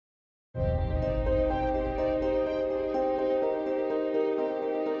In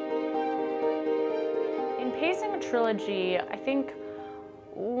pacing a trilogy, I think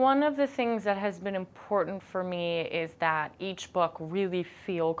one of the things that has been important for me is that each book really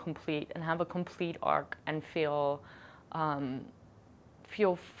feel complete and have a complete arc and feel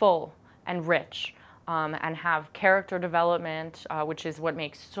full and rich, and have character development, which is what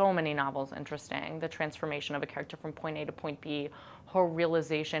makes so many novels interesting. The transformation of a character from point A to point B, her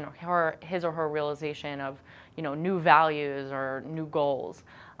realization, or his or her realization of, new values or new goals.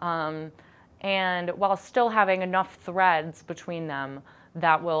 And while still having enough threads between them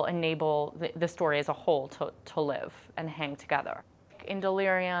that will enable the story as a whole to live and hang together. In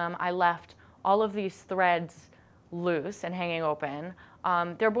Delirium, I left all of these threads loose and hanging open.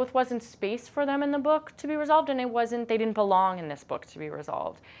 There both wasn't space for them in the book to be resolved, and they didn't belong in this book to be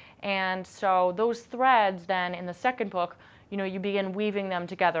resolved. And so those threads then in the second book, you begin weaving them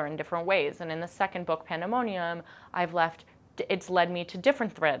together in different ways. And in the second book, Pandemonium, it's led me to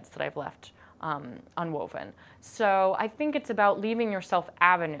different threads that I've left unwoven. So I think it's about leaving yourself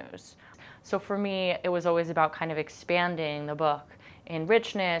avenues. So for me, it was always about kind of expanding the book in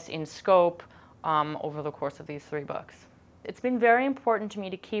richness, in scope, over the course of these 3 books. It's been very important to me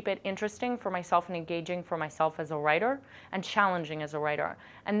to keep it interesting for myself and engaging for myself as a writer and challenging as a writer.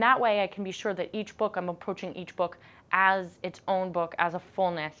 And that way I can be sure that I'm approaching each book as its own book, as a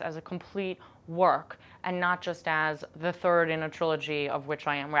fullness, as a complete work, and not just as the third in a trilogy of which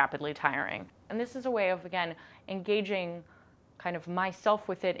I am rapidly tiring. And this is a way of, again, engaging kind of myself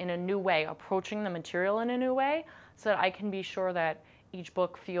with it in a new way, approaching the material in a new way, so that I can be sure that each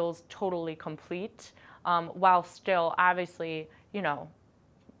book feels totally complete, while still obviously,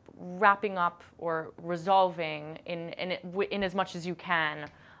 wrapping up or resolving in as much as you can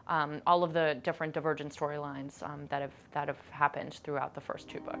all of the different divergent storylines that have happened throughout the first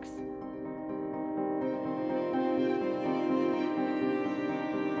 2 books.